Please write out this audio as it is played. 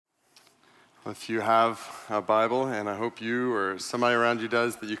If you have a Bible, and I hope you or somebody around you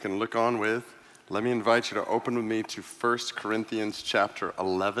does that you can look on with, let me invite you to open with me to 1 Corinthians chapter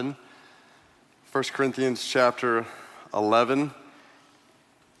 11. 1 Corinthians chapter 11.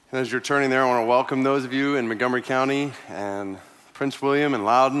 And as you're turning there, I want to welcome those of you in Montgomery County and Prince William and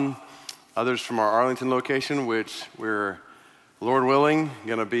Loudoun, others from our Arlington location, which we're, Lord willing,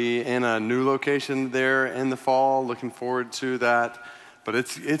 going to be in a new location there in the fall. Looking forward to that. But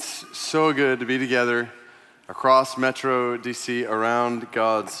it's so good to be together across Metro DC around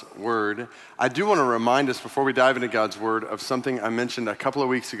God's Word. I do want to remind us before we dive into God's Word of something I mentioned a couple of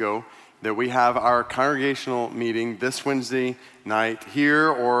weeks ago, that we have our congregational meeting this Wednesday night here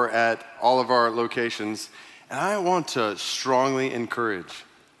or at all of our locations. And I want to strongly encourage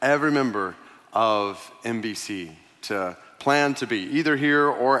every member of MBC to plan to be either here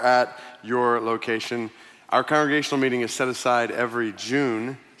or at your location. Our congregational meeting is set aside every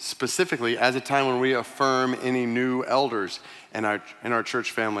June, specifically as a time when we affirm any new elders in our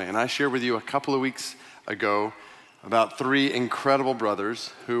church family. And I shared with you a couple of weeks ago about three incredible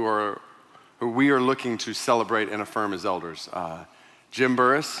brothers who we are looking to celebrate and affirm as elders. Jim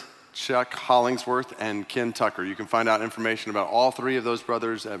Burris, Chuck Hollingsworth, and Ken Tucker. You can find out information about all three of those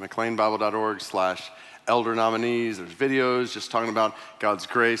brothers at mcleanbible.org/elder nominees. There's videos just talking about God's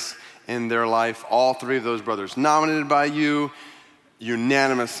grace in their life. All three of those brothers nominated by you,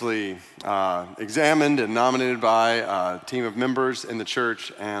 unanimously examined and nominated by a team of members in the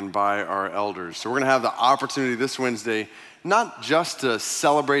church and by our elders. So we're going to have the opportunity this Wednesday not just to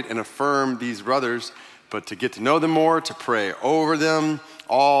celebrate and affirm these brothers, but to get to know them more, to pray over them.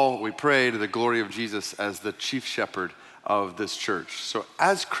 All we pray to the glory of Jesus as the chief shepherd of this church. So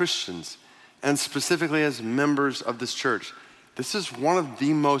as Christians, and specifically as members of this church, this is one of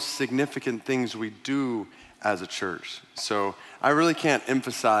the most significant things we do as a church. So I really can't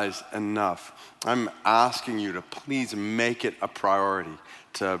emphasize enough. I'm asking you to please make it a priority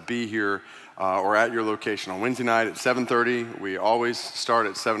to be here or at your location on Wednesday night at 7:30. We always start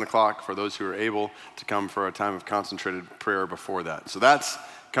at 7 o'clock for those who are able to come for a time of concentrated prayer before that. So that's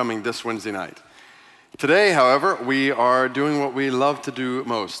coming this Wednesday night. Today, however, we are doing what we love to do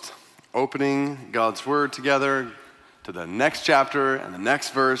most, opening God's Word together to the next chapter and the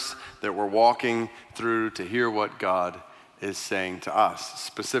next verse that we're walking through to hear what God is saying to us,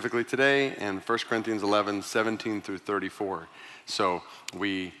 specifically today in 1 Corinthians 11, 17 through 34. So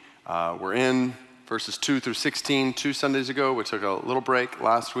we're in verses 2 through 16 2 Sundays ago. We took a little break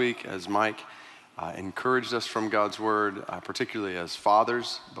last week as Mike encouraged us from God's Word, particularly as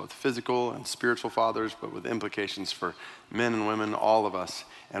fathers, both physical and spiritual fathers, but with implications for men and women, all of us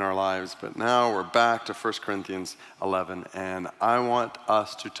in our lives. But now we're back to 1 Corinthians 11, and I want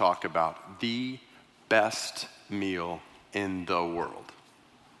us to talk about the best meal in the world.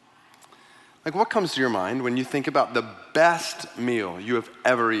 Like, what comes to your mind when you think about the best meal you have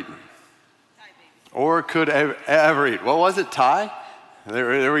ever eaten? Or could ever eat? What was it, Thai?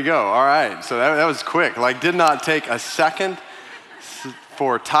 There we go. All right. So that was quick. Like, did not take a second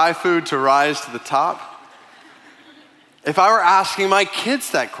for Thai food to rise to the top. If I were asking my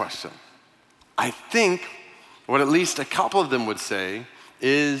kids that question, I think what at least a couple of them would say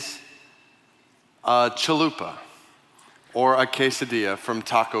is a chalupa or a quesadilla from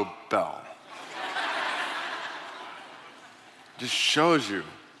Taco Bell. Just shows you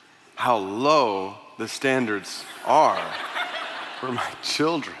how low the standards are for my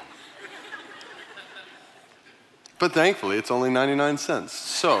children. But thankfully, it's only 99 cents.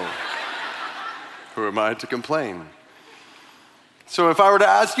 So, who am I to complain? So if I were to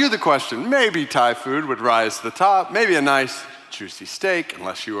ask you the question, maybe Thai food would rise to the top, maybe a nice juicy steak,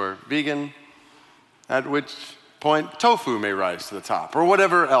 unless you are vegan, at which point tofu may rise to the top, or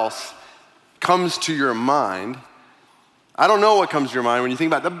whatever else comes to your mind. I don't know what comes to your mind when you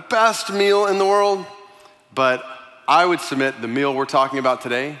think about the best meal in the world, but I would submit the meal we're talking about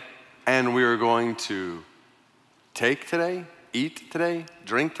today, and we are going to take today, eat today,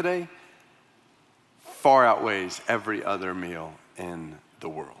 drink today, far outweighs every other meal in the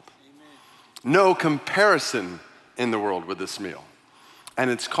world. Amen. No comparison in the world with this meal. And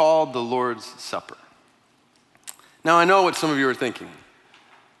it's called the Lord's Supper. Now, I know what some of you are thinking.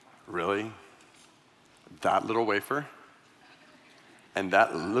 Really? That little wafer and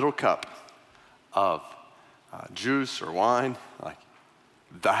that little cup of juice or wine, like,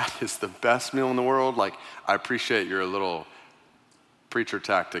 that is the best meal in the world? Like, I appreciate your little preacher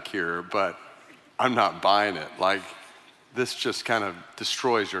tactic here, but I'm not buying it. Like, this just kind of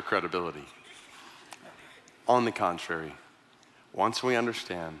destroys your credibility. On the contrary, once we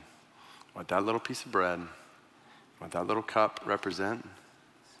understand what that little piece of bread, what that little cup represent,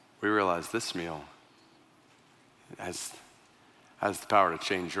 we realize this meal has the power to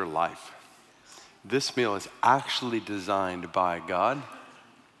change your life. This meal is actually designed by God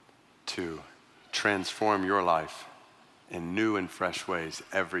to transform your life in new and fresh ways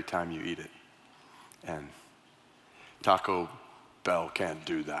every time you eat it. And Taco Bell can't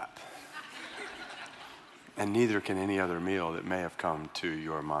do that. And neither can any other meal that may have come to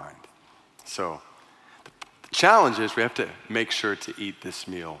your mind. So the challenge is we have to make sure to eat this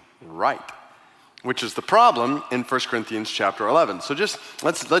meal right, which is the problem in 1 Corinthians chapter 11. So just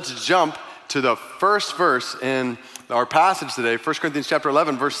let's jump to the first verse in our passage today, 1 Corinthians chapter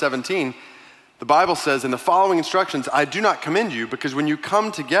 11, verse 17. The Bible says, in the following instructions, I do not commend you, because when you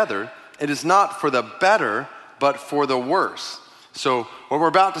come together, it is not for the better, but for the worse. So what we're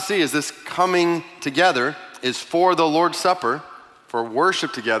about to see is this coming together is for the Lord's Supper, for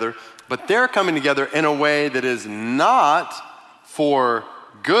worship together, but they're coming together in a way that is not for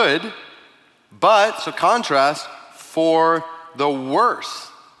good, but, so contrast, for the worse.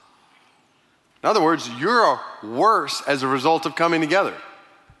 In other words, you're worse as a result of coming together.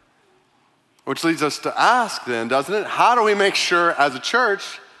 Which leads us to ask then, doesn't it? How do we make sure as a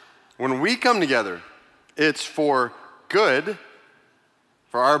church, when we come together, it's for good,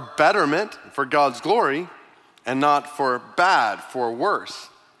 for our betterment, for God's glory, and not for bad, for worse?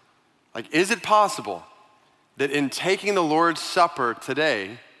 Like, is it possible that in taking the Lord's Supper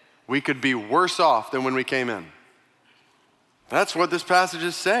today, we could be worse off than when we came in? That's what this passage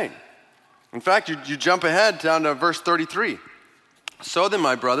is saying. In fact, you jump ahead down to verse 33. So then,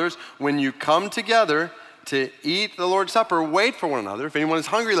 my brothers, when you come together to eat the Lord's Supper, wait for one another. If anyone is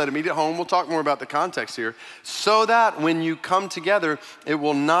hungry, let him eat at home. We'll talk more about the context here. So that when you come together, it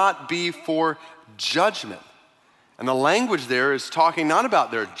will not be for judgment. And the language there is talking not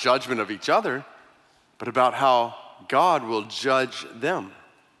about their judgment of each other, but about how God will judge them.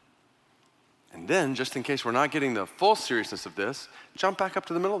 And then, just in case we're not getting the full seriousness of this, jump back up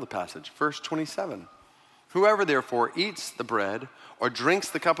to the middle of the passage, verse 27. Whoever therefore eats the bread or drinks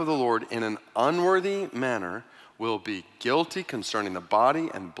the cup of the Lord in an unworthy manner will be guilty concerning the body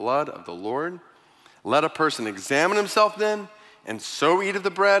and blood of the Lord. Let a person examine himself then, and so eat of the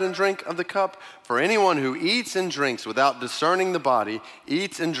bread and drink of the cup. For anyone who eats and drinks without discerning the body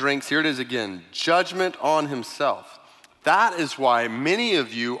eats and drinks, here it is again, judgment on himself. That is why many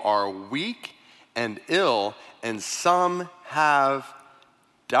of you are weak and ill, and some have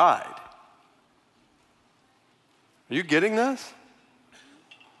died. Are you getting this?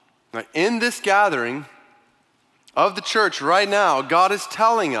 Now, in this gathering of the church right now, God is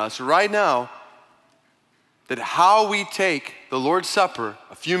telling us right now that how we take the Lord's Supper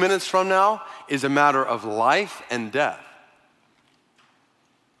a few minutes from now is a matter of life and death.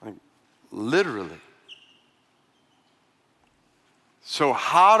 Like, literally. So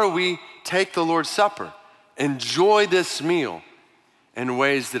how do we take the Lord's Supper, enjoy this meal in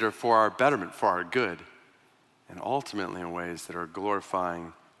ways that are for our betterment, for our good, and ultimately in ways that are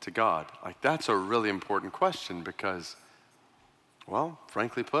glorifying to God? Like, that's a really important question because, well,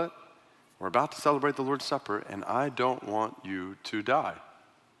 frankly put, we're about to celebrate the Lord's Supper, and I don't want you to die.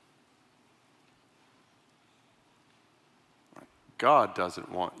 God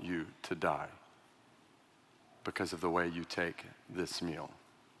doesn't want you to die because of the way you take this meal.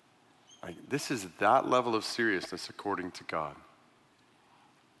 Like, this is that level of seriousness according to God.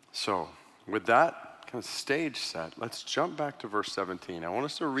 So, with that kind of stage set, let's jump back to verse 17. I want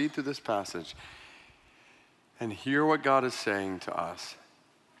us to read through this passage and hear what God is saying to us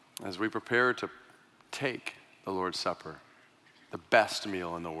as we prepare to take the Lord's Supper, the best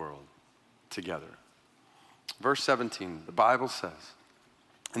meal in the world, together. Verse 17, the Bible says,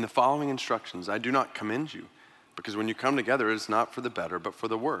 in the following instructions, I do not commend you, because when you come together, it is not for the better, but for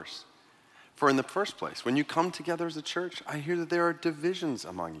the worse. For in the first place, when you come together as a church, I hear that there are divisions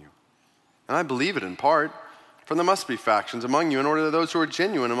among you. And I believe it in part, for there must be factions among you in order that those who are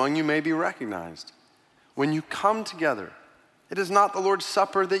genuine among you may be recognized. When you come together, it is not the Lord's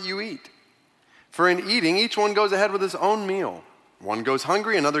Supper that you eat. For in eating, each one goes ahead with his own meal. One goes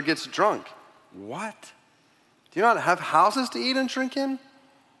hungry, another gets drunk. What? Do you not have houses to eat and drink in?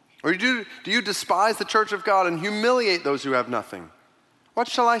 Or do you despise the church of God and humiliate those who have nothing? What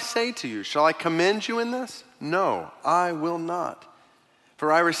shall I say to you? Shall I commend you in this? No, I will not.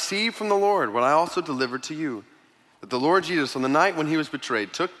 For I received from the Lord what I also delivered to you, that the Lord Jesus, on the night when he was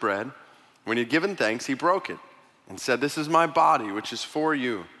betrayed, took bread. When he had given thanks, he broke it and said, "This is my body, which is for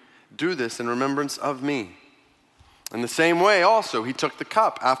you. Do this in remembrance of me." In the same way also he took the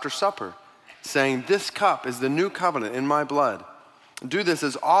cup after supper, saying, "This cup is the new covenant in my blood. Do this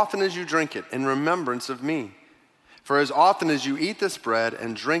as often as you drink it in remembrance of me. For as often as you eat this bread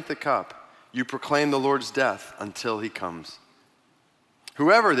and drink the cup, you proclaim the Lord's death until he comes.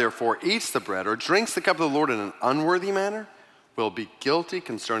 Whoever therefore eats the bread or drinks the cup of the Lord in an unworthy manner will be guilty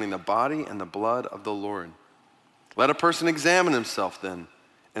concerning the body and the blood of the Lord. Let a person examine himself then,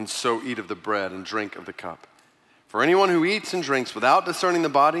 and so eat of the bread and drink of the cup. For anyone who eats and drinks without discerning the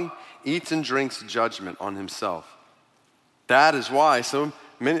body eats and drinks judgment on himself. That is why so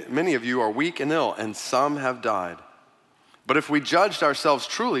many of you are weak and ill, and some have died. But if we judged ourselves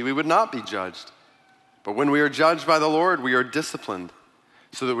truly, we would not be judged. But when we are judged by the Lord, we are disciplined,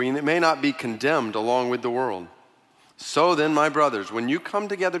 so that we may not be condemned along with the world. So then, my brothers, when you come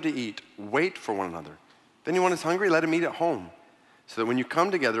together to eat, wait for one another. If anyone is hungry, let him eat at home, so that when you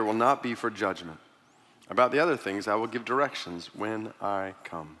come together, it will not be for judgment. About the other things, I will give directions when I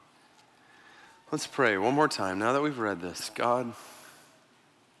come. Let's pray one more time now that we've read this. God,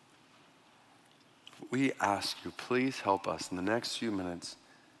 we ask you, please help us in the next few minutes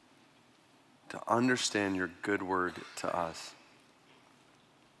to understand your good word to us.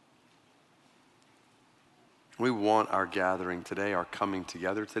 We want our gathering today, our coming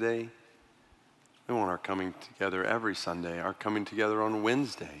together today. We want our coming together every Sunday, our coming together on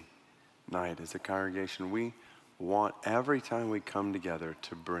Wednesday night as a congregation. We want every time we come together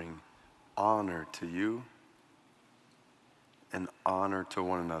to bring honor to you and honor to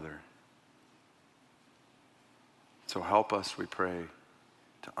one another. So help us, we pray,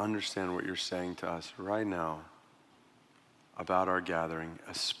 to understand what you're saying to us right now about our gathering,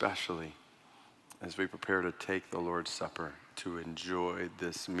 especially as we prepare to take the Lord's Supper, to enjoy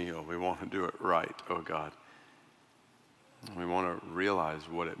this meal. We want to do it right, oh God. We want to realize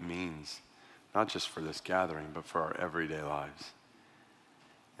what it means, not just for this gathering, but for our everyday lives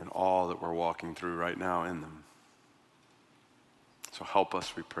and all that we're walking through right now in them. So help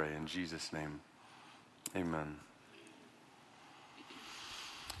us, we pray, in Jesus' name. Amen.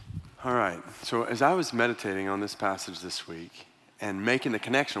 All right, so as I was meditating on this passage this week and making the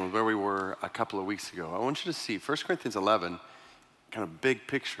connection with where we were a couple of weeks ago, I want you to see 1 Corinthians 11, kind of big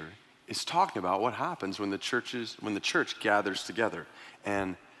picture, is talking about what happens when the church gathers together.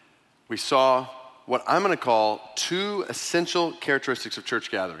 And we saw what I'm going to call two essential characteristics of church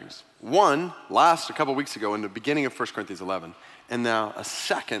gatherings. One, last a couple of weeks ago in the beginning of 1 Corinthians 11, and now a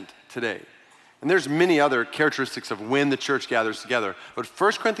second today. And there's many other characteristics of when the church gathers together, but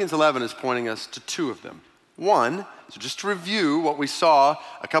 1 Corinthians 11 is pointing us to two of them. One, so just to review what we saw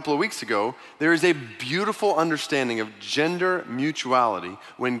a couple of weeks ago, there is a beautiful understanding of gender mutuality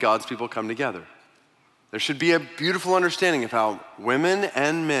when God's people come together. There should be a beautiful understanding of how women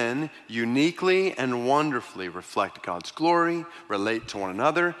and men uniquely and wonderfully reflect God's glory, relate to one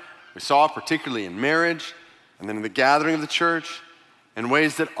another. We saw it particularly in marriage, and then in the gathering of the church, in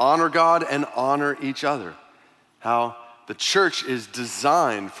ways that honor God and honor each other. How the church is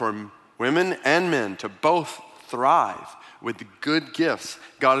designed for women and men to both thrive with the good gifts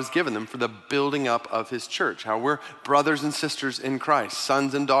God has given them for the building up of his church. How we're brothers and sisters in Christ,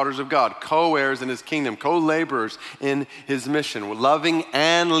 sons and daughters of God, co-heirs in his kingdom, co-laborers in his mission, loving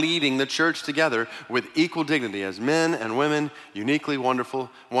and leading the church together with equal dignity as men and women, uniquely,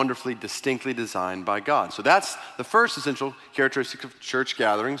 wonderfully, distinctly designed by God. So that's the first essential characteristic of church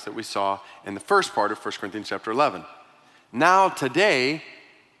gatherings that we saw in the first part of 1 Corinthians chapter 11. Now today,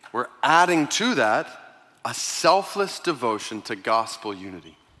 we're adding to that a selfless devotion to gospel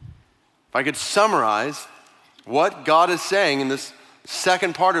unity. If I could summarize what God is saying in this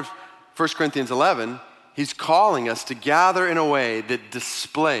second part of 1 Corinthians 11, he's calling us to gather in a way that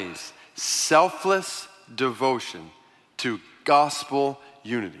displays selfless devotion to gospel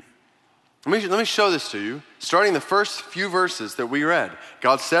unity. Let me show this to you, starting the first few verses that we read.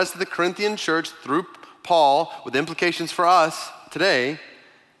 God says to the Corinthian church through Paul, with implications for us today,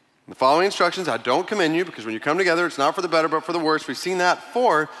 the following instructions, I don't commend you, because when you come together, it's not for the better, but for the worse. We've seen that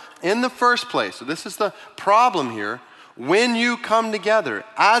in the first place. So this is the problem here. When you come together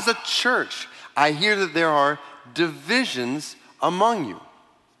as a church, I hear that there are divisions among you.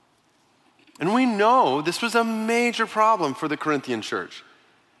 And we know this was a major problem for the Corinthian church.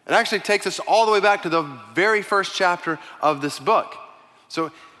 It actually takes us all the way back to the very first chapter of this book.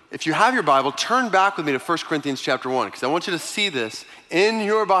 So if you have your Bible, turn back with me to 1 Corinthians chapter 1, because I want you to see this in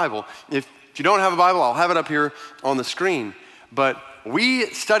your Bible. If you don't have a Bible, I'll have it up here on the screen. But we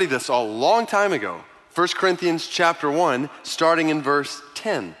studied this a long time ago, 1 Corinthians chapter 1, starting in verse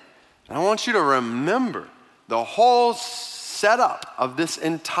 10. And I want you to remember the whole setup of this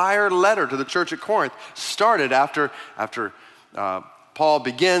entire letter to the church at Corinth started after Paul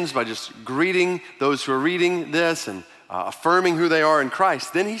begins by just greeting those who are reading this and affirming who they are in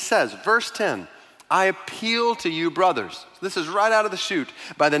Christ. Then he says, verse 10, I appeal to you, brothers. This is right out of the chute.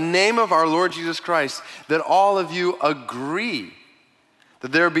 By the name of our Lord Jesus Christ, that all of you agree,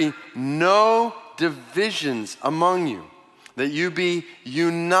 that there be no divisions among you, that you be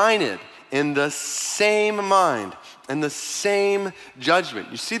united in the same mind and the same judgment.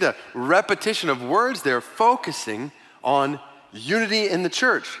 You see the repetition of words there focusing on unity in the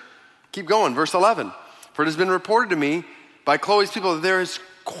church. Keep going, verse 11. For it has been reported to me by Chloe's people that there is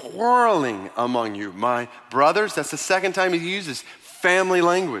quarreling among you, my brothers. That's the second time he uses family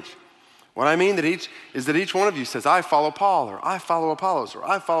language. What I mean is that each one of you says, I follow Paul, or I follow Apollos, or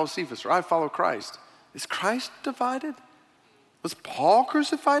I follow Cephas, or I follow Christ. Is Christ divided? Was Paul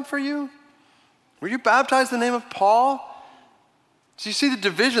crucified for you? Were you baptized in the name of Paul? So you see the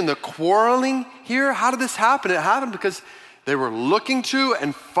division, the quarreling here? How did this happen? It happened because they were looking to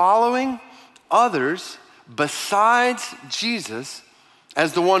and following others besides Jesus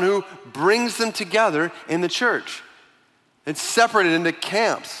as the one who brings them together in the church. It's separated into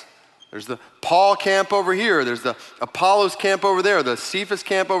camps. There's the Paul camp over here. There's the Apollos camp over there. The Cephas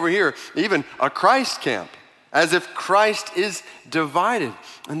camp over here. Even a Christ camp, as if Christ is divided.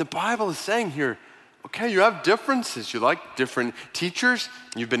 And the Bible is saying here, okay, you have differences. You like different teachers.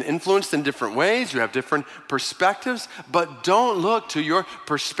 You've been influenced in different ways. You have different perspectives. But don't look to your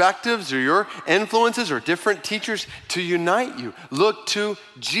perspectives or your influences or different teachers to unite you. Look to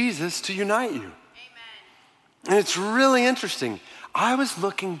Jesus to unite you. Amen. And it's really interesting. I was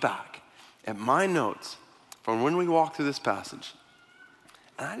looking back at my notes from when we walked through this passage.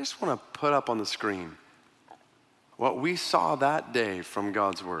 And I just want to put up on the screen what we saw that day from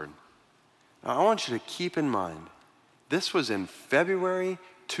God's word. Now, I want you to keep in mind, this was in February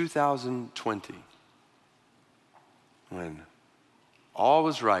 2020, when all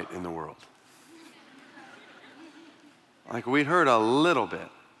was right in the world. Like we'd heard a little bit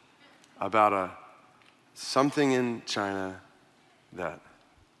about something in China that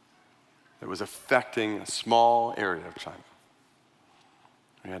was affecting a small area of China.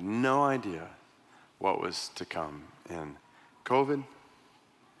 We had no idea what was to come in COVID,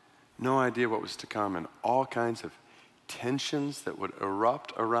 no idea what was to come in all kinds of tensions that would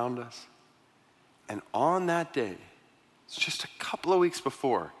erupt around us. And on that day, it's just a couple of weeks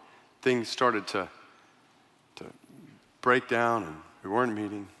before things started to break down and we weren't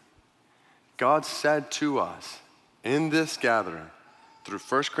meeting, God said to us in this gathering, through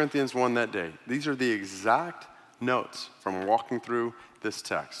 1 Corinthians 1 that day, these are the exact notes from walking through this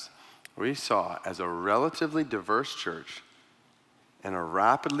text. We saw as a relatively diverse church in a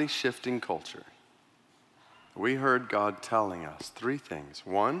rapidly shifting culture, we heard God telling us three things.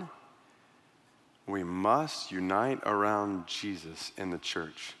 One, we must unite around Jesus in the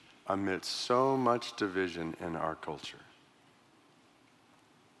church amidst so much division in our culture.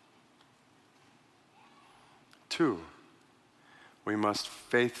 Two, we must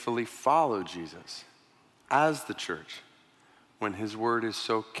faithfully follow Jesus as the church when his word is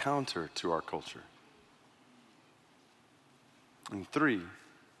so counter to our culture. And three,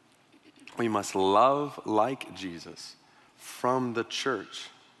 we must love like Jesus from the church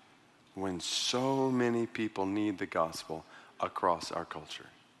when so many people need the gospel across our culture.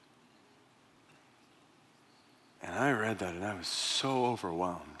 And I read that and I was so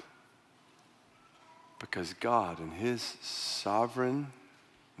overwhelmed because God, in his sovereign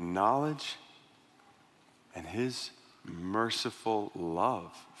knowledge and his merciful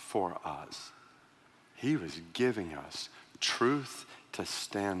love for us, he was giving us truth to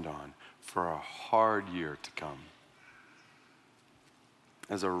stand on for a hard year to come.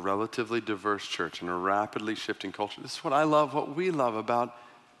 As a relatively diverse church in a rapidly shifting culture, this is what I love, what we love about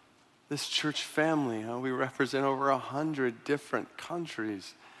this church family. How we represent over 100 different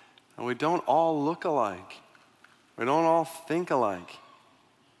countries. And we don't all look alike. We don't all think alike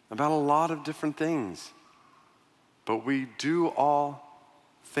about a lot of different things. But we do all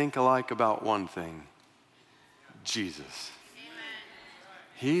think alike about one thing: Jesus. Amen.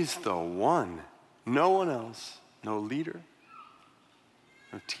 He's the one. No one else. No leader.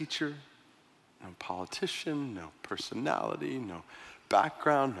 No teacher. No politician. No personality. No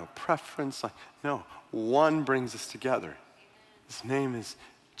background. No preference. No. One brings us together. His name is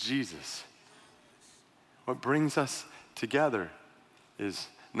Jesus. What brings us together is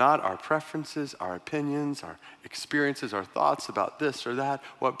not our preferences, our opinions, our experiences, our thoughts about this or that.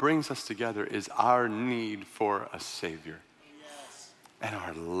 What brings us together is our need for a Savior. Yes. And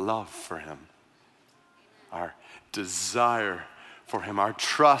our love for him. Our desire for him. Our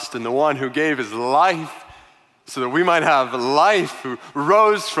trust in the one who gave his life so that we might have life, who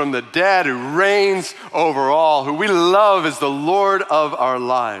rose from the dead, who reigns over all, who we love as the Lord of our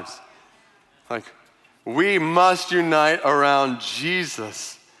lives. Like, We must unite around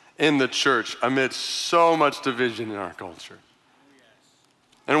Jesus in the church amidst so much division in our culture.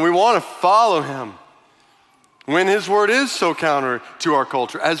 And we want to follow him when his word is so counter to our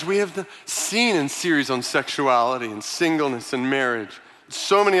culture, as we have seen in series on sexuality and singleness and marriage,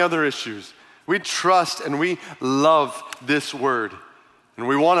 so many other issues. We trust and we love this word, and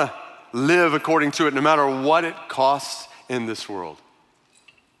we want to live according to it no matter what it costs in this world.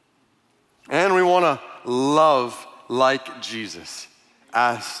 And we want to love like Jesus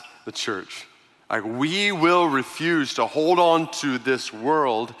as the church. Like, we will refuse to hold on to this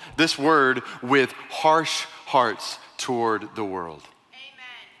word with harsh hearts toward the world.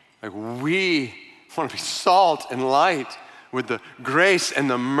 Amen. Like, we want to be salt and light with the grace and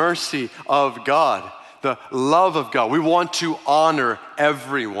the mercy of God, the love of God. We want to honor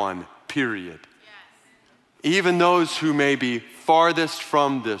everyone, period. Yes. Even those who may be farthest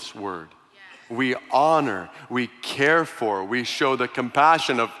from this word. Yes. We honor, we care for, we show the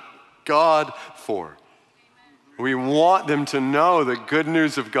compassion of God for. Amen. We want them to know the good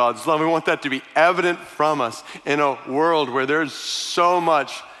news of God's love. We want that to be evident from us in a world where there's so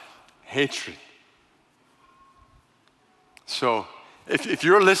much hatred. So, if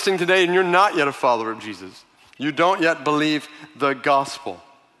you're listening today and you're not yet a follower of Jesus, you don't yet believe the gospel,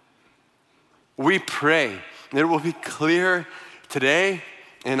 we pray that it will be clear today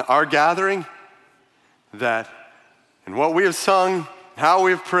in our gathering that in what we have sung, how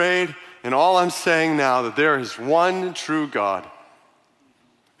we have prayed, and all I'm saying now, that there is one true God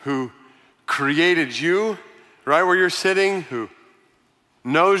who created you right where you're sitting, who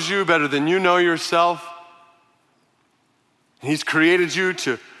knows you better than you know yourself. He's created you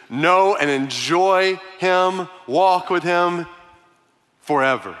to know and enjoy him, walk with him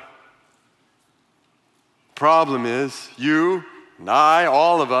forever. Problem is, you and I,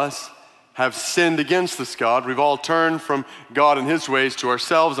 all of us, have sinned against this God. We've all turned from God and his ways to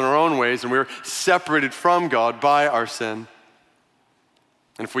ourselves and our own ways, and we're separated from God by our sin.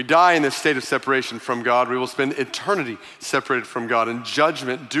 And if we die in this state of separation from God, we will spend eternity separated from God in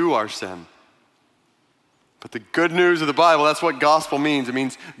judgment due our sin. But the good news of the Bible, that's what gospel means. It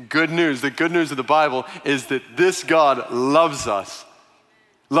means good news. The good news of the Bible is that this God loves us,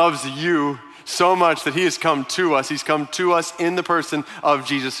 loves you so much that he has come to us. He's come to us in the person of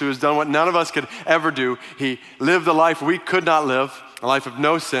Jesus, who has done what none of us could ever do. He lived the life we could not live, a life of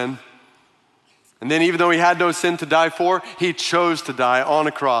no sin. And then even though he had no sin to die for, he chose to die on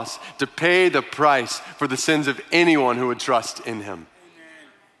a cross to pay the price for the sins of anyone who would trust in him.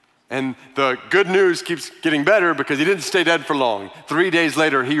 And the good news keeps getting better because he didn't stay dead for long. 3 days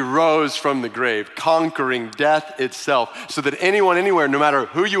later, he rose from the grave, conquering death itself, so that anyone, anywhere, no matter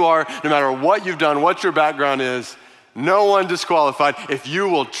who you are, no matter what you've done, what your background is, no one disqualified. If you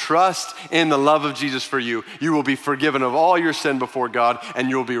will trust in the love of Jesus for you, you will be forgiven of all your sin before God, and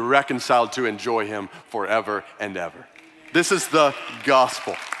you will be reconciled to enjoy him forever and ever. This is the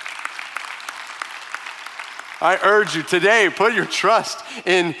gospel. I urge you today, put your trust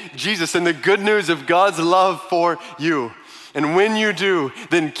in Jesus and the good news of God's love for you. And when you do,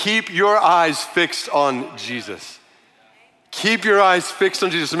 then keep your eyes fixed on Jesus. Keep your eyes fixed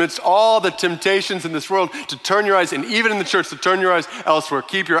on Jesus amidst all the temptations in this world to turn your eyes, and even in the church, to turn your eyes elsewhere.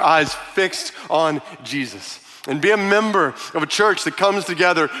 Keep your eyes fixed on Jesus. And be a member of a church that comes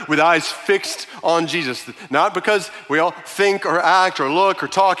together with eyes fixed on Jesus. Not because we all think or act or look or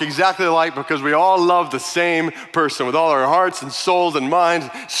talk exactly alike, because we all love the same person with all our hearts and souls and minds,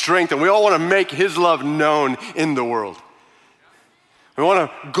 strength, and we all want to make his love known in the world. We want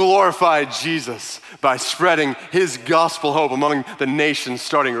to glorify Jesus by spreading his gospel hope among the nations,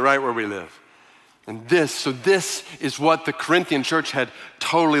 starting right where we live. And this is what the Corinthian church had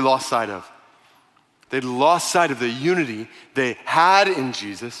totally lost sight of. They'd lost sight of the unity they had in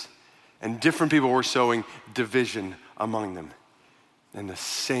Jesus, and different people were sowing division among them. And the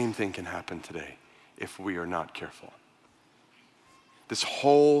same thing can happen today if we are not careful. This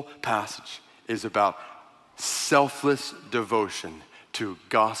whole passage is about selfless devotion to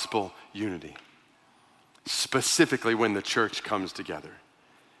gospel unity, specifically when the church comes together.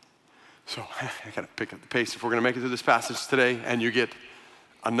 So I gotta pick up the pace if we're gonna make it through this passage today, and you get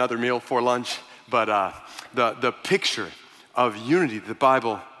another meal for lunch. But the picture of unity the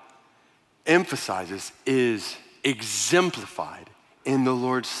Bible emphasizes is exemplified in the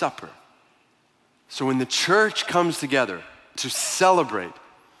Lord's Supper. So when the church comes together to celebrate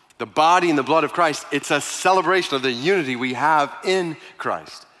the body and the blood of Christ, it's a celebration of the unity we have in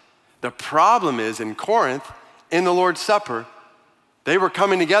Christ. The problem is in Corinth, in the Lord's Supper, they were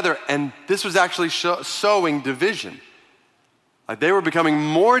coming together, and this was actually sowing division. Like, they were becoming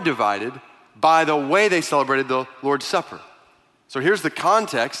more divided by the way they celebrated the Lord's Supper. So here's the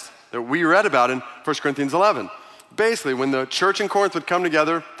context that we read about in 1 Corinthians 11. Basically, when the church in Corinth would come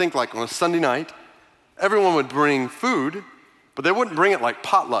together, think like on a Sunday night, everyone would bring food, but they wouldn't bring it like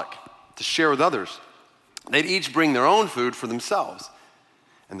potluck to share with others. They'd each bring their own food for themselves.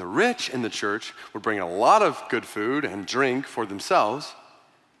 And the rich in the church would bring a lot of good food and drink for themselves.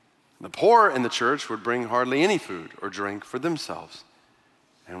 The poor in the church would bring hardly any food or drink for themselves.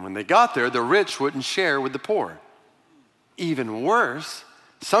 And when they got there, the rich wouldn't share with the poor. Even worse,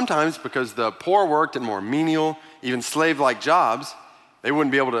 sometimes because the poor worked in more menial, even slave-like jobs, they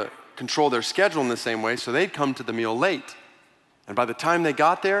wouldn't be able to control their schedule in the same way, so they'd come to the meal late. And by the time they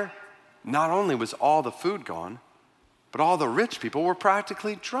got there, not only was all the food gone, but all the rich people were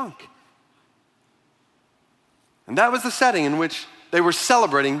practically drunk. And that was the setting in which they were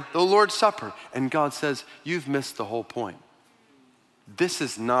celebrating the Lord's Supper. And God says, you've missed the whole point. This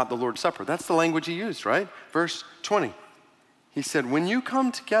is not the Lord's Supper. That's the language he used, right? Verse 20. He said, when you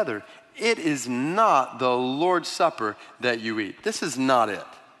come together, it is not the Lord's Supper that you eat. This is not it.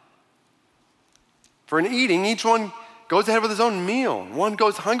 For in eating, each one goes ahead with his own meal. One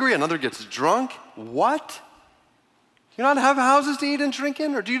goes hungry, another gets drunk. What? Do you not have houses to eat and drink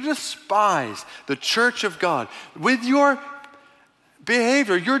in? Or do you despise the church of God? With your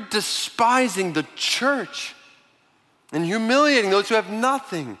behavior, you're despising the church and humiliating those who have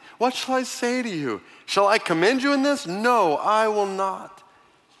nothing. What shall I say to you? Shall I commend you in this? No, I will not.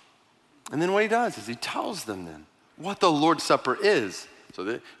 And then what he does is he tells them then what the Lord's Supper is. So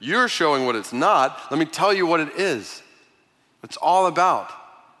that you're showing what it's not. Let me tell you what it is. It's all about.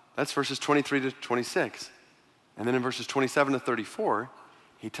 That's verses 23 to 26. And then in verses 27 to 34,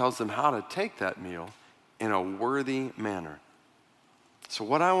 he tells them how to take that meal in a worthy manner. So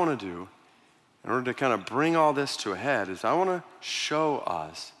what I want to do, in order to kind of bring all this to a head, is I want to show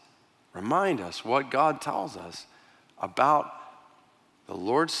us, remind us what God tells us about the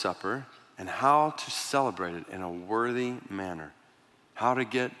Lord's Supper and how to celebrate it in a worthy manner. How to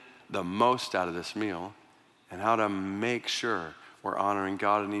get the most out of this meal and how to make sure we're honoring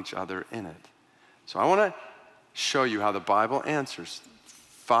God and each other in it. So I want to show you how the Bible answers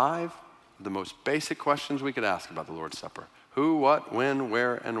 5 of the most basic questions we could ask about the Lord's Supper. Who, what, when,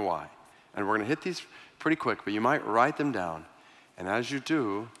 where, and why. And we're going to hit these pretty quick, but you might write them down. And as you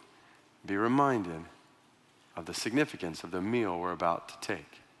do, be reminded of the significance of the meal we're about to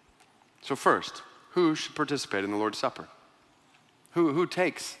take. So first, who should participate in the Lord's Supper? Who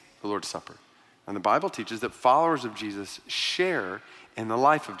takes the Lord's Supper? And the Bible teaches that followers of Jesus share in the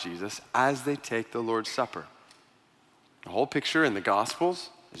life of Jesus as they take the Lord's Supper. The whole picture in the Gospels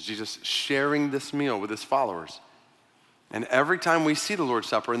is Jesus sharing this meal with his followers. And every time we see the Lord's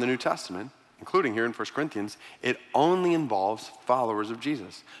Supper in the New Testament, including here in 1 Corinthians, it only involves followers of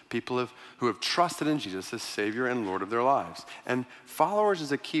Jesus, people who have trusted in Jesus as Savior and Lord of their lives. And followers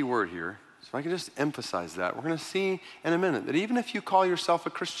is a key word here. So if I could just emphasize that, we're going to see in a minute that even if you call yourself a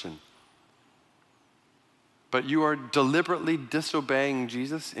Christian, but you are deliberately disobeying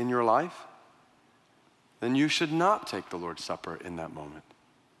Jesus in your life, then you should not take the Lord's Supper in that moment.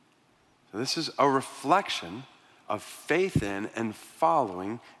 So this is a reflection of faith in and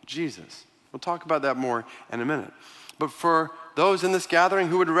following Jesus. We'll talk about that more in a minute. But for those in this gathering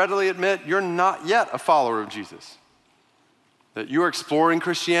who would readily admit you're not yet a follower of Jesus, that you're exploring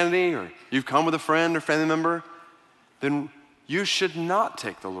Christianity or you've come with a friend or family member, then you should not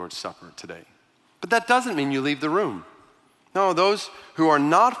take the Lord's Supper today. But that doesn't mean you leave the room. No, those who are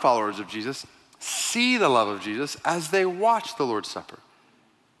not followers of Jesus see the love of Jesus as they watch the Lord's Supper.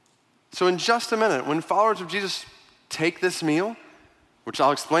 So in just a minute, when followers of Jesus take this meal, which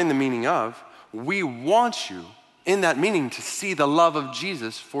I'll explain the meaning of, we want you in that meaning to see the love of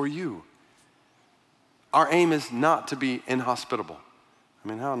Jesus for you. Our aim is not to be inhospitable. I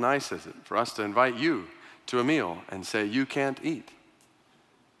mean, how nice is it for us to invite you to a meal and say you can't eat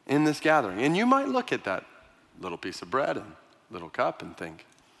in this gathering? And you might look at that little piece of bread and little cup and think,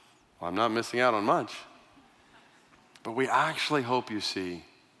 well, I'm not missing out on much. But we actually hope you see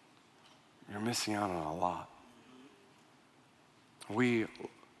you're missing out on a lot. We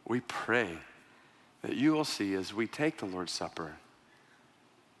pray that you will see as we take the Lord's Supper,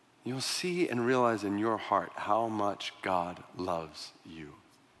 you'll see and realize in your heart how much God loves you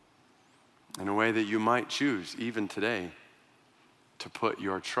in a way that you might choose even today to put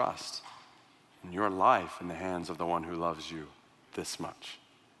your trust in your life in the hands of the one who loves you this much.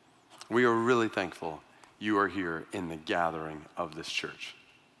 We are really thankful you are here in the gathering of this church.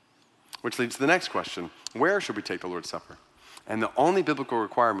 Which leads to the next question. Where should we take the Lord's Supper? And the only biblical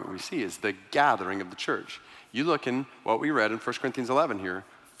requirement we see is the gathering of the church. You look in what we read in 1 Corinthians 11 here,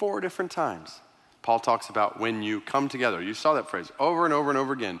 4 different times, Paul talks about when you come together. You saw that phrase over and over and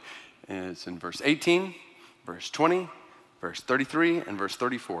over again. And it's in verse 18, verse 20, verse 33, and verse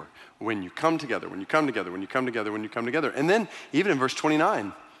 34. When you come together, when you come together, when you come together, when you come together. And then even in verse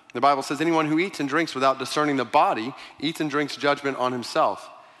 29, the Bible says, anyone who eats and drinks without discerning the body eats and drinks judgment on himself.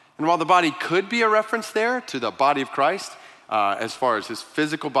 And while the body could be a reference there to the body of Christ, as far as his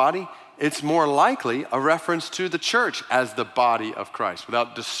physical body, it's more likely a reference to the church as the body of Christ,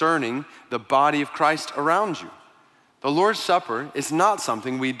 without discerning the body of Christ around you. The Lord's Supper is not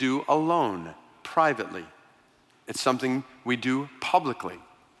something we do alone, privately. It's something we do publicly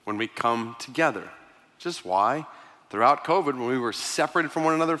when we come together. Which is why throughout COVID, when we were separated from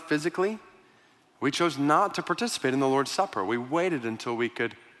one another physically, we chose not to participate in the Lord's Supper. We waited until we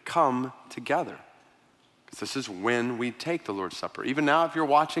could come together. This is when we take the Lord's Supper. Even now, if you're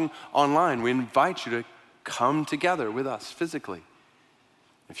watching online, we invite you to come together with us physically.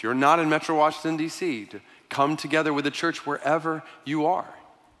 If you're not in Metro Washington, D.C., to come together with the church wherever you are,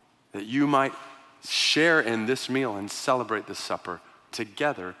 that you might share in this meal and celebrate this supper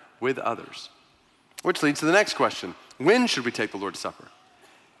together with others. Which leads to the next question. When should we take the Lord's Supper?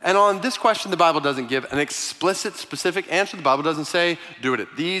 And on this question, the Bible doesn't give an explicit, specific answer. The Bible doesn't say, do it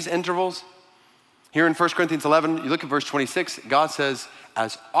at these intervals. Here in 1 Corinthians 11, you look at verse 26, God says,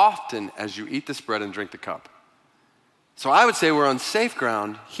 as often as you eat this bread and drink the cup. So I would say we're on safe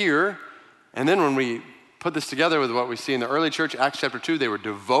ground here. And then when we put this together with what we see in the early church, Acts chapter 2, they were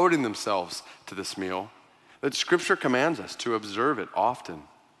devoting themselves to this meal, that Scripture commands us to observe it often.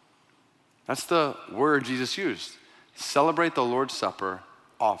 That's the word Jesus used. Celebrate the Lord's Supper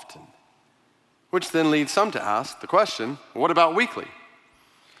often. Which then leads some to ask the question, what about weekly?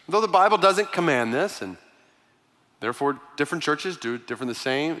 Though the Bible doesn't command this, and therefore different churches do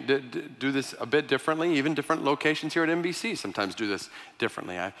this a bit differently. Even different locations here at MBC sometimes do this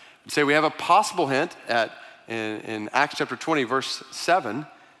differently. I would say we have a possible hint in Acts chapter 20, verse 7,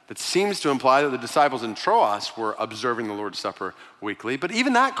 that seems to imply that the disciples in Troas were observing the Lord's Supper weekly. But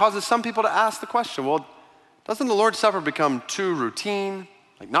even that causes some people to ask the question, well, doesn't the Lord's Supper become too routine,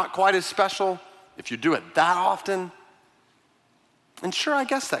 like not quite as special if you do it that often? And sure, I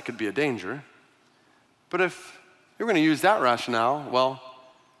guess that could be a danger. But if you're going to use that rationale, well,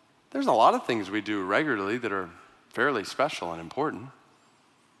 there's a lot of things we do regularly that are fairly special and important.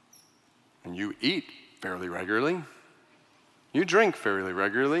 And you eat fairly regularly. You drink fairly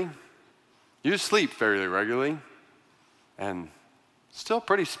regularly. You sleep fairly regularly. And still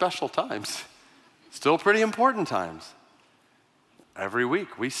pretty special times. Still pretty important times. Every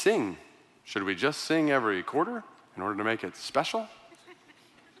week we sing. Should we just sing every quarter in order to make it special?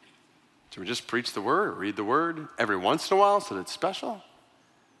 Should we just preach the word or read the word every once in a while so that it's special?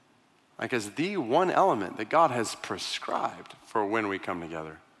 Like as the one element that God has prescribed for when we come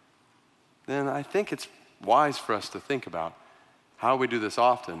together, then I think it's wise for us to think about how we do this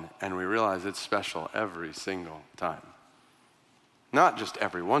often and we realize it's special every single time. Not just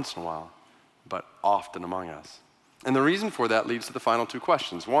every once in a while, but often among us. And the reason for that leads to the final 2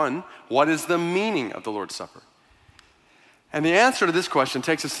 questions. One, what is the meaning of the Lord's Supper? And the answer to this question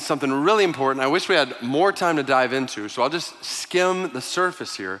takes us to something really important I wish we had more time to dive into, so I'll just skim the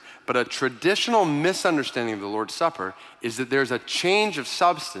surface here. But a traditional misunderstanding of the Lord's Supper is that there's a change of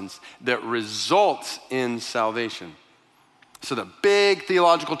substance that results in salvation. So the big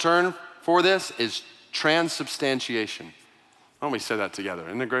theological term for this is transubstantiation. Why don't we say that together?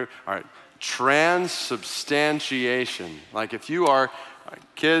 Isn't it great? All right, transubstantiation. Like if you are a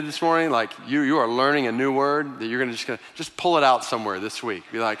kid this morning, like you are learning a new word that you're gonna just pull it out somewhere this week.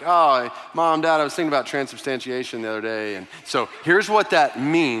 Be like, oh, Mom, Dad, I was thinking about transubstantiation the other day. And so here's what that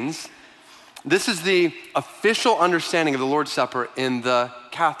means. This is the official understanding of the Lord's Supper in the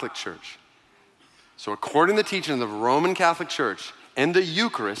Catholic Church. So according to the teaching of the Roman Catholic Church, in the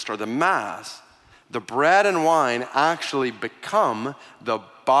Eucharist or the Mass, the bread and wine actually become the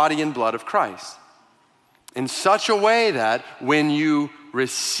body and blood of Christ in such a way that when you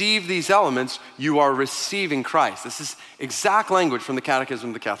receive these elements, you are receiving Christ. This is exact language from the Catechism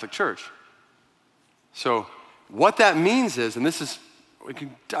of the Catholic Church. So what that means is, and we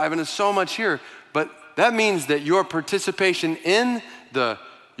can dive into so much here, but that means that your participation in the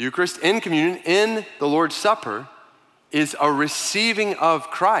Eucharist, in communion, in the Lord's Supper is a receiving of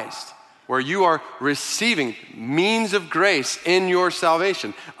Christ, where you are receiving means of grace in your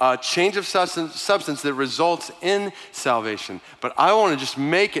salvation, a change of substance that results in salvation. But I want to just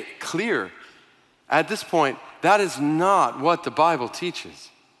make it clear, at this point, that is not what the Bible teaches.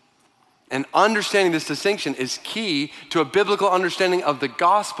 And understanding this distinction is key to a biblical understanding of the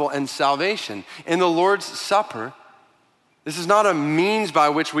gospel and salvation. In the Lord's Supper, This is not a means by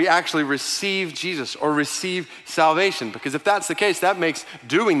which we actually receive Jesus or receive salvation, because if that's the case, that makes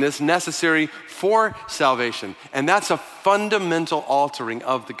doing this necessary for salvation. And that's a fundamental altering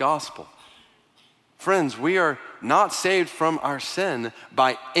of the gospel. Friends, we are not saved from our sin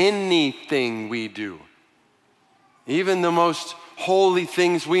by anything we do, even the most holy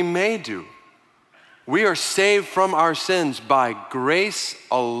things we may do. We are saved from our sins by grace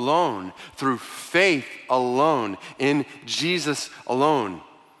alone, through faith alone, in Jesus alone.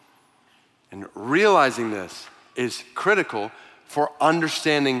 And realizing this is critical for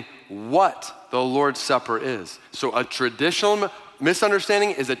understanding what the Lord's Supper is. So a traditional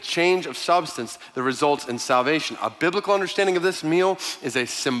misunderstanding is a change of substance that results in salvation. A biblical understanding of this meal is a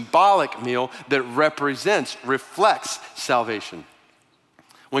symbolic meal that reflects salvation.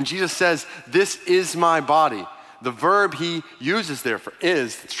 When Jesus says, "This is my body," the verb he uses there for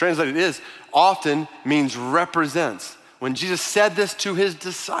is, it's translated is, often means represents. When Jesus said this to his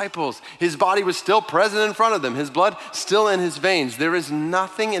disciples, his body was still present in front of them, his blood still in his veins. There is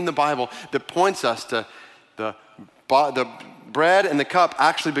nothing in the Bible that points us to the bread and the cup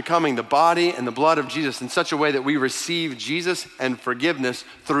actually becoming the body and the blood of Jesus in such a way that we receive Jesus and forgiveness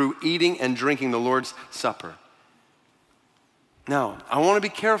through eating and drinking the Lord's Supper. Now, I want to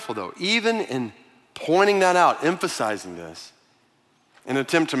be careful though, even in pointing that out, emphasizing this, in an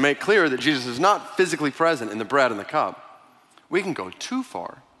attempt to make clear that Jesus is not physically present in the bread and the cup. We can go too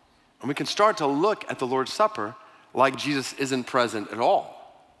far, and we can start to look at the Lord's Supper like Jesus isn't present at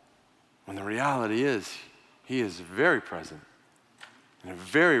all, when the reality is he is very present in a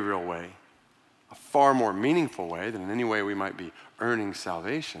very real way, a far more meaningful way than in any way we might be earning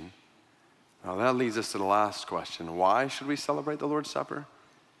salvation. Now that leads us to the last question. Why should we celebrate the Lord's Supper?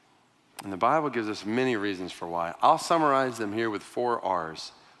 And the Bible gives us many reasons for why. I'll summarize them here with 4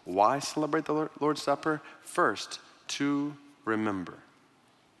 R's. Why celebrate the Lord's Supper? First, to remember.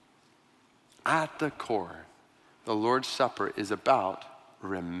 At the core, the Lord's Supper is about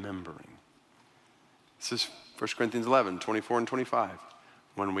remembering. This is 1 Corinthians 11, 24 and 25.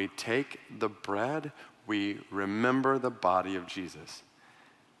 When we take the bread, we remember the body of Jesus.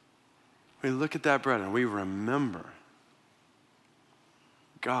 We look at that bread and we remember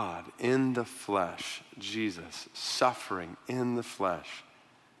God in the flesh, Jesus suffering in the flesh,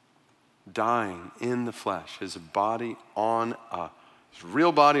 dying in the flesh, his real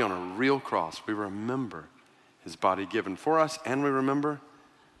body on a real cross. We remember his body given for us, and we remember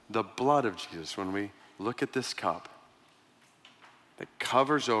the blood of Jesus when we look at this cup that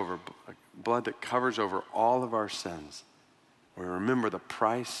covers over, blood that covers over all of our sins. We remember the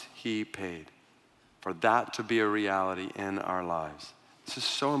price he paid for that to be a reality in our lives. This is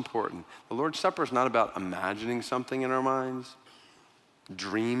so important. The Lord's Supper is not about imagining something in our minds,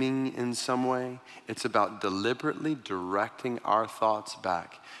 dreaming in some way. It's about deliberately directing our thoughts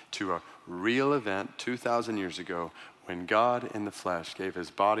back to a real event 2,000 years ago when God in the flesh gave his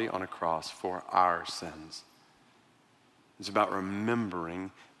body on a cross for our sins. It's about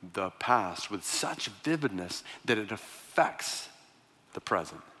remembering the past with such vividness that it affects the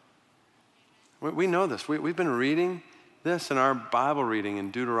present. We know this. We've been reading this in our Bible reading in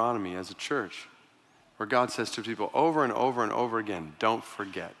Deuteronomy as a church, where God says to people over and over and over again, don't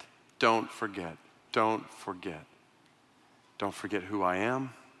forget, don't forget, don't forget. Don't forget who I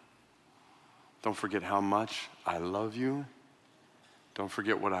am. Don't forget how much I love you. Don't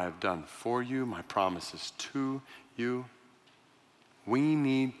forget what I have done for you, my promises to you. We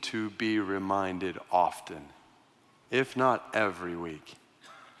need to be reminded often, if not every week,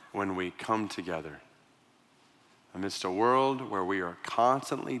 when we come together amidst a world where we are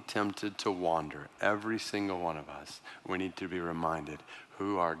constantly tempted to wander, every single one of us. We need to be reminded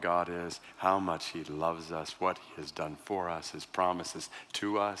who our God is, how much he loves us, what he has done for us, his promises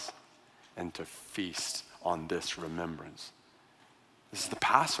to us, and to feast on this remembrance. This is the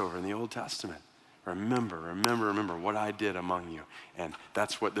Passover in the Old Testament. Remember what I did among you. And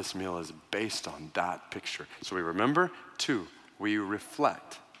that's what this meal is based on, that picture. So we remember. 2, we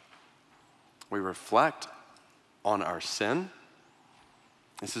reflect. We reflect on our sin.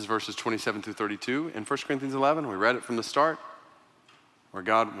 This is verses 27 through 32 in 1 Corinthians 11. We read it from the start, where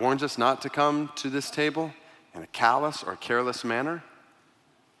God warns us not to come to this table in a callous or careless manner.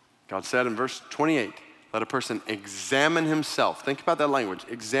 God said in verse 28, let a person examine himself. Think about that language.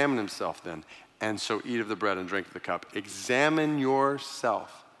 Examine himself then, and so eat of the bread and drink of the cup. Examine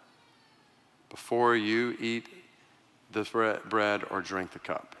yourself before you eat the bread or drink the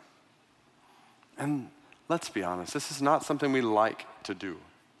cup. And let's be honest, this is not something we like to do,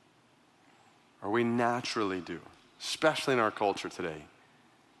 or we naturally do, especially in our culture today.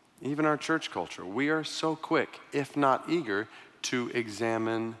 even our church culture, we are so quick, if not eager, to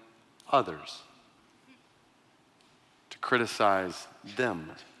examine others, to criticize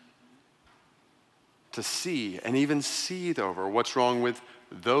them, to see and even seethe over what's wrong with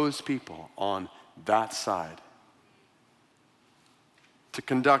those people on that side, to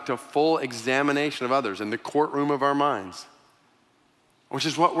conduct a full examination of others in the courtroom of our minds, which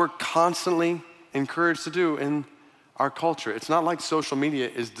is what we're constantly encouraged to do in our culture. It's not like social media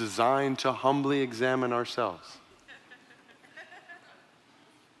is designed to humbly examine ourselves.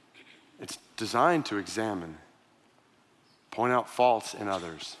 It's designed to examine, point out faults in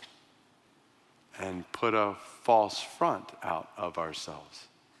others, and put a false front out of ourselves.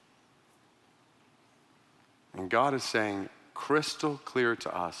 And God is saying crystal clear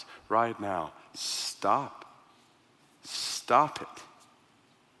to us right now, stop it,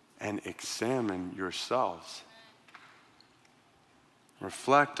 and examine yourselves.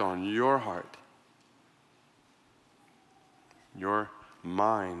 Reflect on your heart, your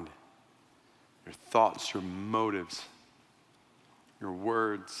mind, your thoughts, your motives, your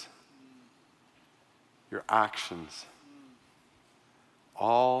words, your actions,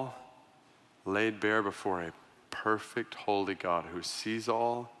 all laid bare before a perfect, holy God who sees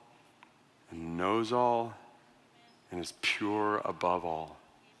all and knows all and is pure above all.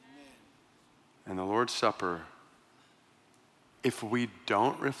 And the Lord's Supper, if we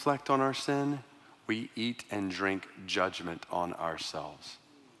don't reflect on our sin, we eat and drink judgment on ourselves.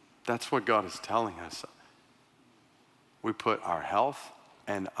 That's what God is telling us. We put our health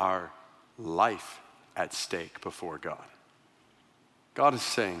and our life at stake before God. God is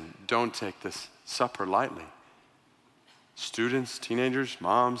saying, don't take this supper lightly. Students, teenagers,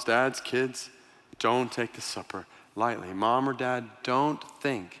 moms, dads, kids, don't take the supper lightly. Mom or dad, don't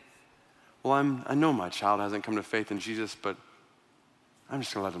think, well, I know my child hasn't come to faith in Jesus, but I'm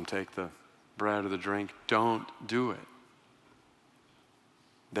just going to let them take the bread or the drink. Don't do it.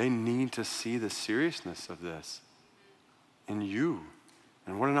 They need to see the seriousness of this in you.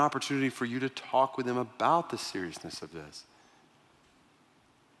 And what an opportunity for you to talk with them about the seriousness of this.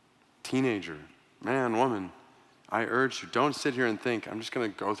 Teenager, man, woman, I urge you, don't sit here and think, I'm just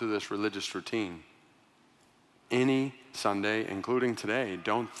going to go through this religious routine. Any Sunday, including today,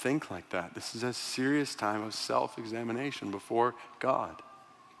 don't think like that. This is a serious time of self-examination before God.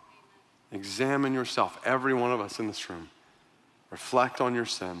 Examine yourself, every one of us in this room. Reflect on your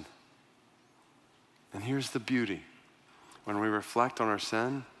sin. And here's the beauty. When we reflect on our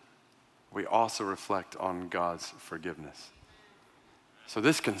sin, we also reflect on God's forgiveness. So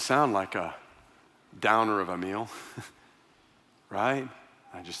this can sound like a downer of a meal, right?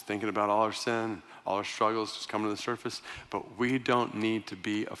 I'm just thinking about all our sin, all our struggles just coming to the surface. But we don't need to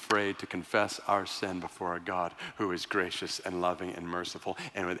be afraid to confess our sin before a God who is gracious and loving and merciful.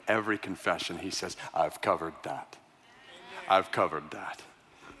 And with every confession, he says, I've covered that. I've covered that.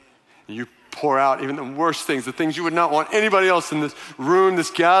 You pour out even the worst things, the things you would not want anybody else in this room,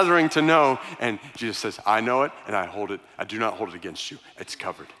 this gathering to know. And Jesus says, I know it and I hold it. I do not hold it against you. It's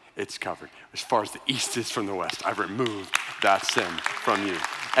covered. It's covered. As far as the east is from the west, I've removed that sin from you.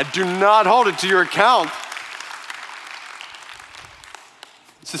 And do not hold it to your account.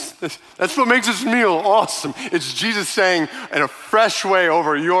 That's what makes this meal awesome. It's Jesus saying in a fresh way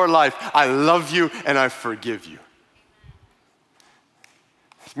over your life, I love you and I forgive you.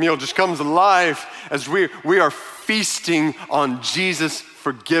 This meal just comes alive as we are feasting on Jesus'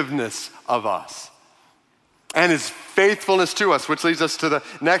 forgiveness of us and his faithfulness to us, which leads us to the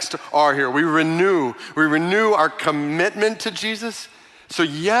next R here. We renew our commitment to Jesus. So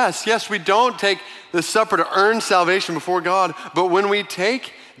yes, we don't take the supper to earn salvation before God, but when we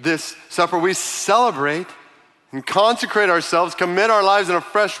take this supper, we celebrate and consecrate ourselves, commit our lives in a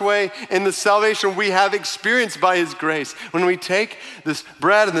fresh way in the salvation we have experienced by his grace. When we take this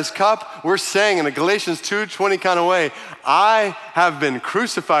bread and this cup, we're saying in a Galatians 2:20 kind of way, I have been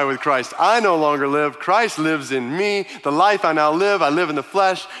crucified with Christ. I no longer live. Christ lives in me. The life I now live, I live in the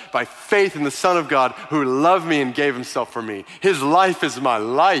flesh by faith in the Son of God who loved me and gave himself for me. His life is my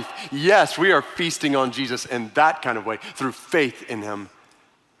life. Yes, we are feasting on Jesus in that kind of way through faith in him.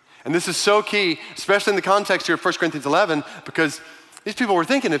 And this is so key, especially in the context here of 1 Corinthians 11, because these people were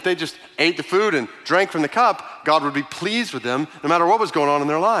thinking if they just ate the food and drank from the cup, God would be pleased with them no matter what was going on in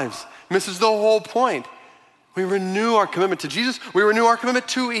their lives. And this is the whole point. We renew our commitment to Jesus. We renew our commitment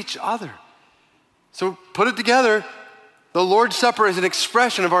to each other. So put it together. The Lord's Supper is an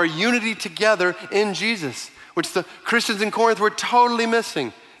expression of our unity together in Jesus, which the Christians in Corinth were totally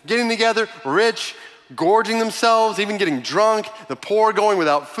missing. Getting together, rich, gorging themselves, even getting drunk, the poor going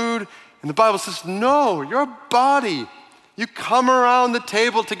without food. And the Bible says, no, you're a body. You come around the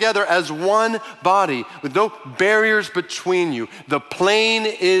table together as one body with no barriers between you. The plane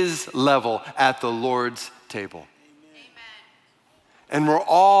is level at the Lord's table. Amen. And we're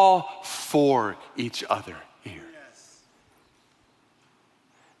all for each other here.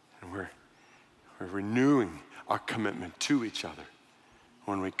 And we're renewing our commitment to each other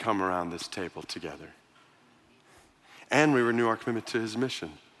when we come around this table together. And we renew our commitment to his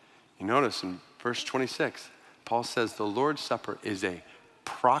mission. You notice in verse 26, Paul says the Lord's Supper is a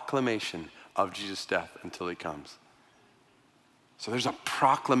proclamation of Jesus' death until he comes. So there's a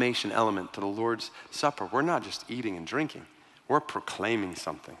proclamation element to the Lord's Supper. We're not just eating and drinking. We're proclaiming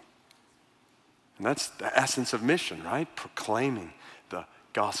something. And that's the essence of mission, right? Proclaiming the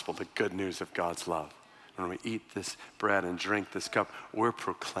gospel, the good news of God's love. When we eat this bread and drink this cup, we're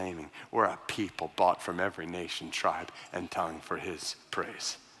proclaiming we're a people bought from every nation, tribe, and tongue for his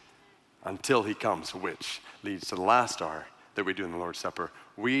praise. Until he comes, which leads to the last R that we do in the Lord's Supper,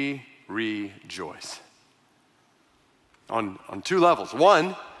 we rejoice. On two levels.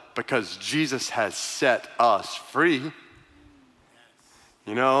 One, because Jesus has set us free.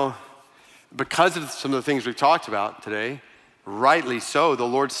 You know, because of some of the things we've talked about today, rightly so, the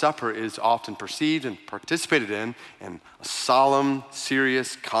Lord's Supper is often perceived and participated in a solemn,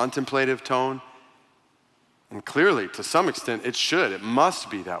 serious, contemplative tone. And clearly, to some extent, it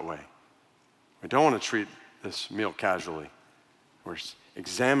must be that way. We don't want to treat this meal casually. We're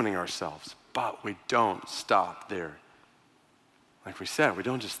examining ourselves, but we don't stop there. Like we said, we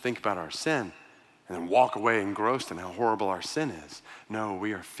don't just think about our sin and then walk away engrossed in how horrible our sin is. No,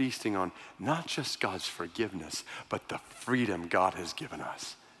 we are feasting on not just God's forgiveness, but the freedom God has given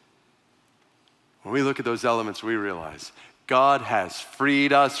us. When we look at those elements, we realize God has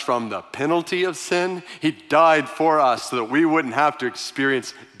freed us from the penalty of sin. He died for us so that we wouldn't have to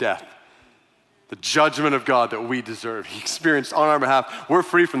experience death. The judgment of God that we deserve, he experienced on our behalf. We're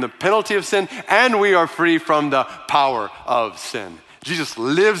free from the penalty of sin, and we are free from the power of sin. Jesus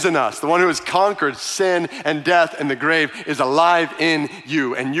lives in us. The one who has conquered sin and death and the grave is alive in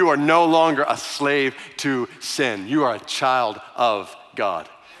you, and you are no longer a slave to sin. You are a child of God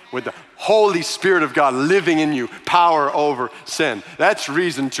with the Holy Spirit of God living in you, power over sin. That's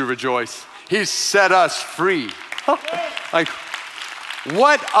reason to rejoice. He's set us free. Like,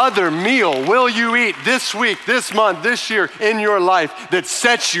 what other meal will you eat this week, this month, this year in your life that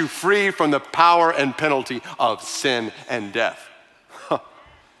sets you free from the power and penalty of sin and death?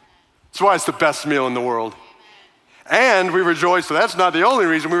 That's why it's the best meal in the world. And we rejoice, so that's not the only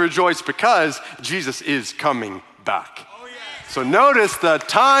reason. We rejoice because Jesus is coming back. So notice the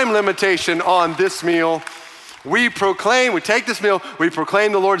time limitation on this meal. We take this meal, we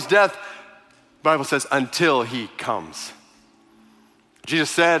proclaim the Lord's death, the Bible says, until he comes.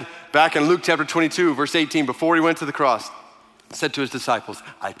 Jesus said back in Luke chapter 22, verse 18, before he went to the cross, said to his disciples,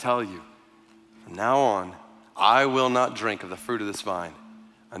 I tell you, from now on, I will not drink of the fruit of this vine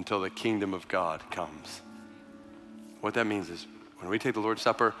until the kingdom of God comes. What that means is when we take the Lord's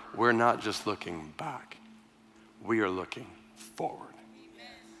Supper, we're not just looking back. We are looking forward.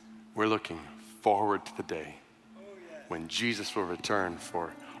 We're looking forward to the day when Jesus will return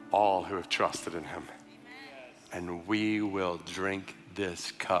for all who have trusted in him. And we will drink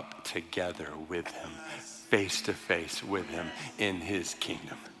this cup together with him, face to face with him in his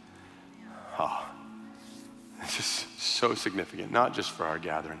kingdom. It's just so significant, not just for our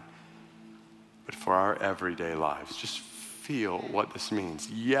gathering, but for our everyday lives. Just feel what this means.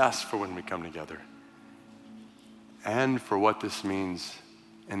 Yes, for when we come together, and for what this means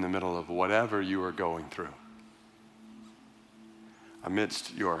in the middle of whatever you are going through.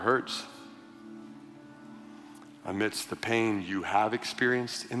 Amidst your hurts, amidst the pain you have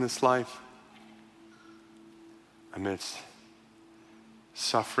experienced in this life, amidst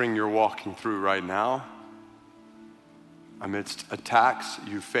suffering you're walking through right now, amidst attacks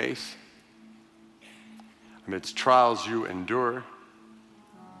you face, amidst trials you endure,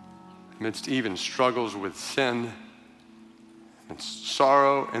 amidst even struggles with sin, amidst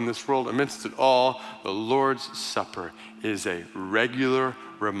sorrow in this world, amidst it all, the Lord's Supper is a regular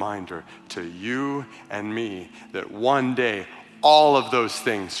reminder to you and me that one day all of those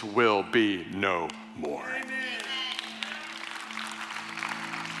things will be no more.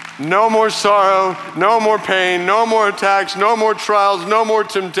 No more sorrow, no more pain, no more attacks, no more trials, no more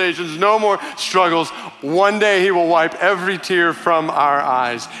temptations, no more struggles. One day he will wipe every tear from our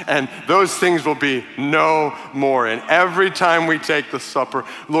eyes, and those things will be no more. And every time we take the supper,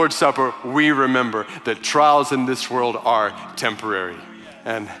 Lord's Supper, we remember that trials in this world are temporary,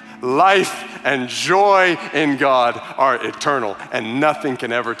 and life and joy in God are eternal, and nothing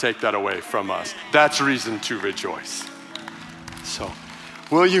can ever take that away from us. That's reason to rejoice. So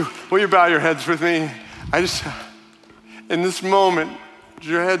will you bow your heads with me? In this moment, with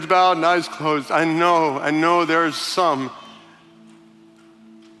your heads bowed and eyes closed, I know there's some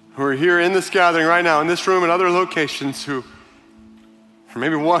who are here in this gathering right now, in this room and other locations, who are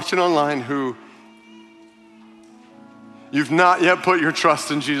maybe watching online, who you've not yet put your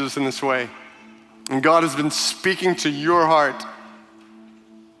trust in Jesus in this way. And God has been speaking to your heart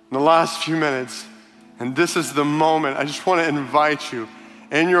in the last few minutes. And this is the moment. I just want to invite you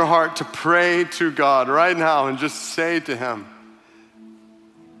in your heart to pray to God right now and just say to him,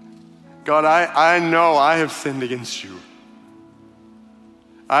 God, I know I have sinned against you.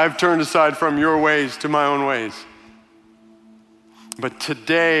 I've turned aside from your ways to my own ways. But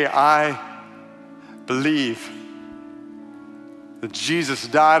today I believe that Jesus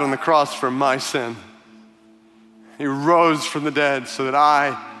died on the cross for my sin. He rose from the dead so that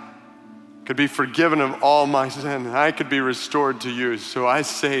I could be forgiven of all my sin and I could be restored to you. So I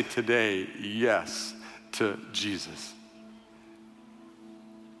say today, yes to Jesus.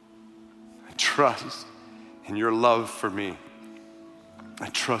 I trust in your love for me. I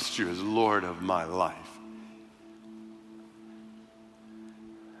trust you as Lord of my life.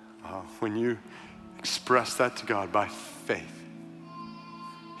 When you express that to God by faith,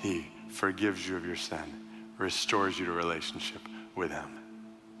 he forgives you of your sin, restores you to relationship with him.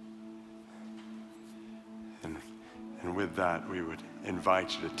 And with that, we would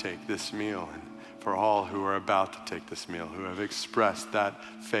invite you to take this meal. And for all who are about to take this meal, who have expressed that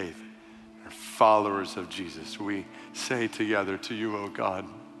faith, are followers of Jesus, we say together to you, oh God,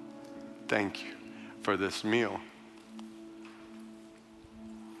 thank you for this meal.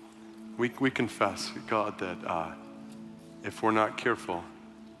 We confess, God, that if we're not careful,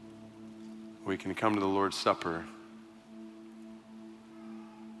 we can come to the Lord's Supper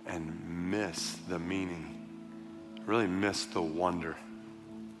and miss the meaning, really miss the wonder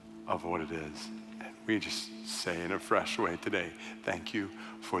of what it is. And we just say in a fresh way today, thank you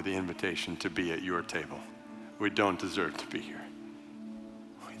for the invitation to be at your table. We don't deserve to be here.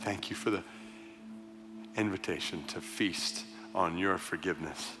 We thank you for the invitation to feast on your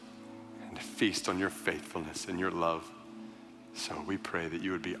forgiveness and to feast on your faithfulness and your love. So we pray that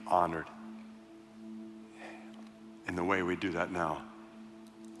you would be honored in the way we do that now.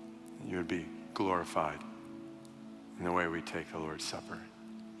 You would be glorified in the way we take the Lord's Supper.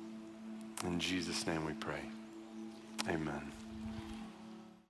 In Jesus' name we pray. Amen.